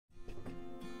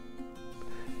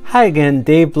Hi again,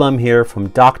 Dave Blum here from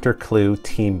Dr. Clue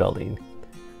Team Building.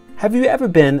 Have you ever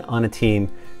been on a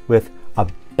team with a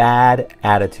bad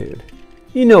attitude?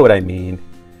 You know what I mean.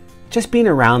 Just being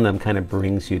around them kind of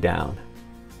brings you down.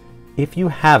 If you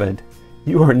haven't,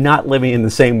 you are not living in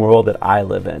the same world that I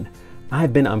live in.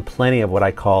 I've been on plenty of what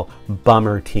I call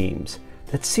bummer teams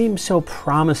that seem so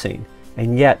promising,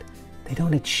 and yet they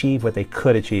don't achieve what they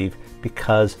could achieve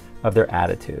because of their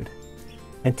attitude.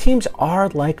 And teams are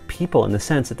like people in the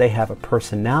sense that they have a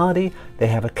personality, they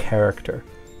have a character.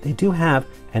 They do have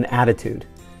an attitude.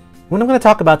 What I'm going to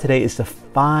talk about today is the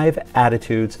 5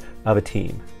 attitudes of a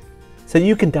team, so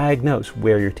you can diagnose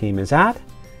where your team is at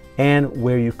and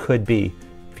where you could be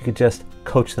if you could just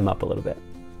coach them up a little bit.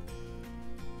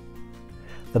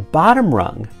 The bottom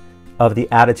rung of the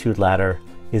attitude ladder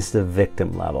is the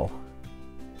victim level,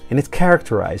 and it's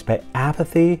characterized by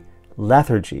apathy,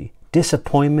 lethargy,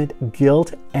 disappointment,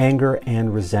 guilt, anger,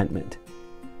 and resentment.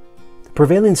 The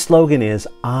prevailing slogan is,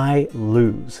 I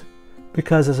lose,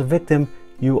 because as a victim,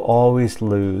 you always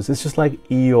lose. It's just like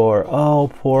Eeyore, oh,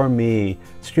 poor me.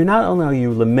 So you're not only are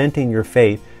you lamenting your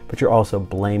fate, but you're also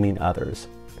blaming others.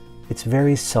 It's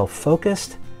very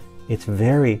self-focused, it's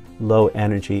very low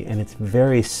energy, and it's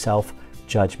very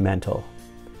self-judgmental.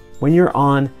 When you're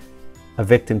on a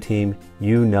victim team,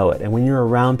 you know it. And when you're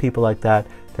around people like that,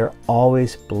 they're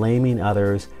always blaming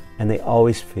others and they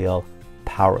always feel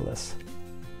powerless.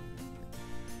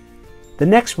 The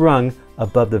next rung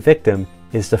above the victim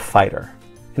is the fighter,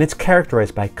 and it's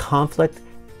characterized by conflict,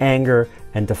 anger,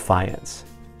 and defiance.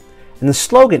 And the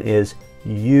slogan is,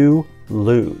 you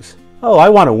lose. Oh, I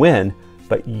want to win,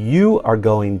 but you are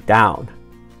going down.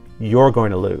 You're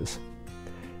going to lose.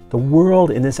 The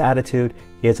world in this attitude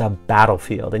is a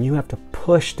battlefield, and you have to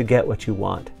push to get what you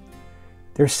want.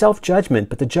 There's self-judgment,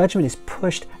 but the judgment is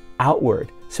pushed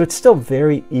outward, so it's still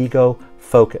very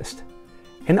ego-focused.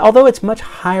 And although it's much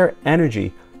higher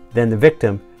energy than the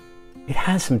victim, it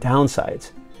has some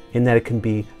downsides in that it can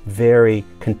be very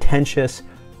contentious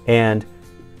and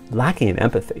lacking in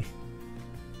empathy.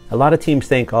 A lot of teams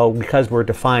think, oh, because we're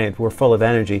defiant, we're full of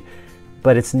energy,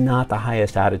 but it's not the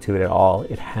highest attitude at all.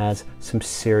 It has some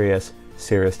serious,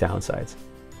 serious downsides.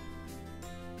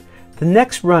 The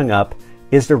next rung up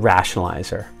is the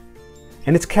rationalizer,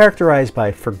 and it's characterized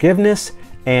by forgiveness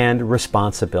and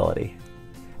responsibility.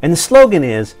 And the slogan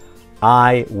is,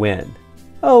 I win.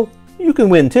 Oh, you can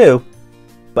win too,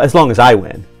 but as long as I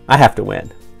win, I have to win.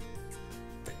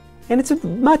 And it's a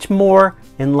much more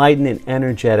enlightened and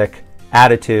energetic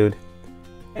attitude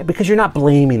because you're not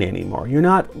blaming anymore. You're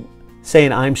not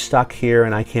saying I'm stuck here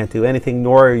and I can't do anything,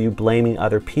 nor are you blaming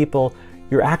other people.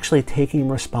 You're actually taking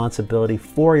responsibility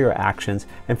for your actions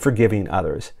and forgiving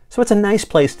others. So it's a nice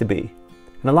place to be.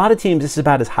 And a lot of teams, this is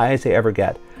about as high as they ever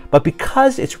get. But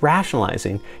because it's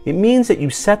rationalizing, it means that you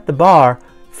set the bar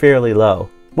fairly low.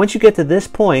 Once you get to this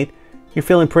point, you're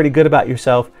feeling pretty good about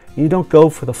yourself, and you don't go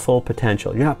for the full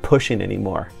potential. You're not pushing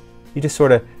anymore. You just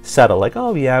sort of settle, like,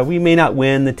 oh yeah, we may not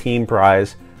win the team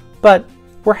prize, but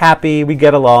we're happy, we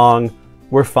get along,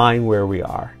 we're fine where we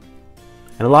are.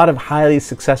 And a lot of highly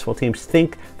successful teams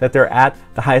think that they're at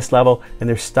the highest level and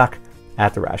they're stuck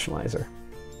at the rationalizer.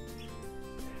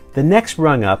 The next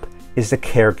rung up is the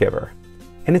caregiver,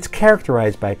 and it's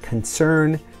characterized by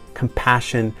concern,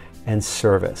 compassion, and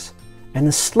service. And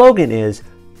the slogan is,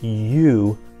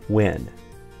 you win.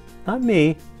 Not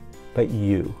me, but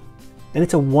you. And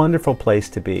it's a wonderful place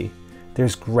to be.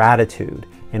 There's gratitude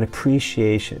and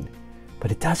appreciation,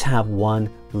 but it does have one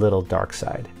little dark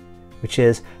side, which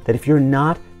is that if you're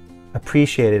not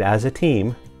appreciated as a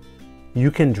team,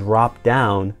 you can drop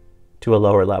down to a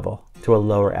lower level, to a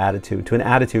lower attitude, to an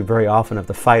attitude very often of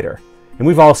the fighter. And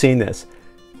we've all seen this.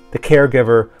 The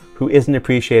caregiver who isn't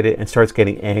appreciated and starts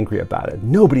getting angry about it.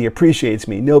 Nobody appreciates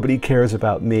me. Nobody cares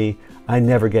about me. I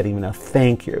never get even a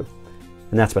thank you.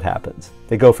 And that's what happens.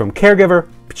 They go from caregiver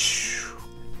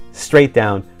straight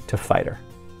down to fighter.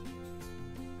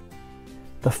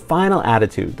 The final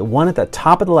attitude, the one at the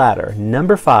top of the ladder,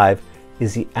 number 5,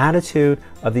 is the attitude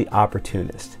of the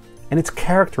opportunist. And it's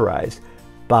characterized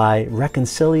by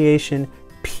reconciliation,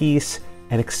 peace,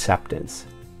 and acceptance.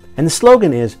 And the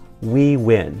slogan is, we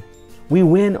win. We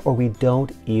win or we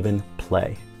don't even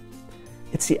play.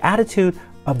 It's the attitude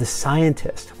of the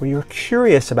scientist, where you're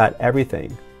curious about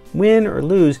everything. Win or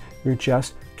lose, you're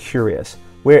just curious,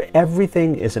 where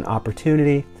everything is an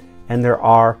opportunity and there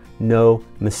are no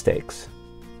mistakes.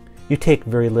 You take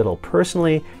very little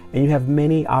personally, and you have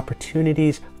many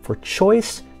opportunities for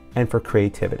choice and for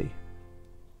creativity.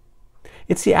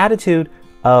 It's the attitude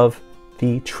of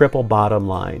the triple bottom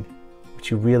line, which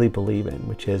you really believe in,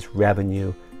 which is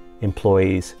revenue,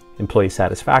 employees, employee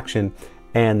satisfaction,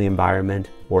 and the environment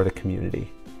or the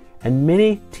community. And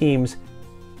many teams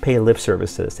pay lip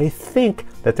service to this. They think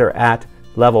that they're at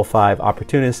level 5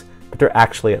 opportunists, but they're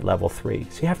actually at level 3.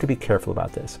 So you have to be careful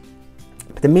about this.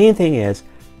 But the main thing is,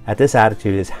 at this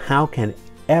attitude, is how can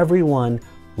everyone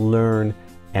learn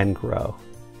and grow?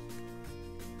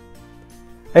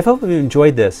 I hope you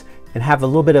enjoyed this and have a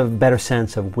little bit of a better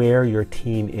sense of where your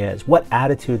team is, what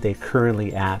attitude they're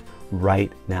currently at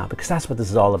right now, because that's what this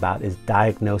is all about, is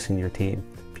diagnosing your team.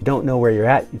 If you don't know where you're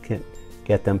at, you can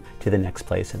get them to the next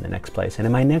place and the next place. And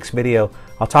in my next video,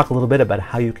 I'll talk a little bit about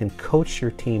how you can coach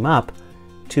your team up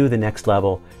to the next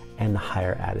level and the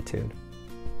higher attitude.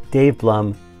 Dave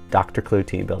Blum, Dr. Clue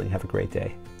Team Building. Have a great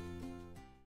day.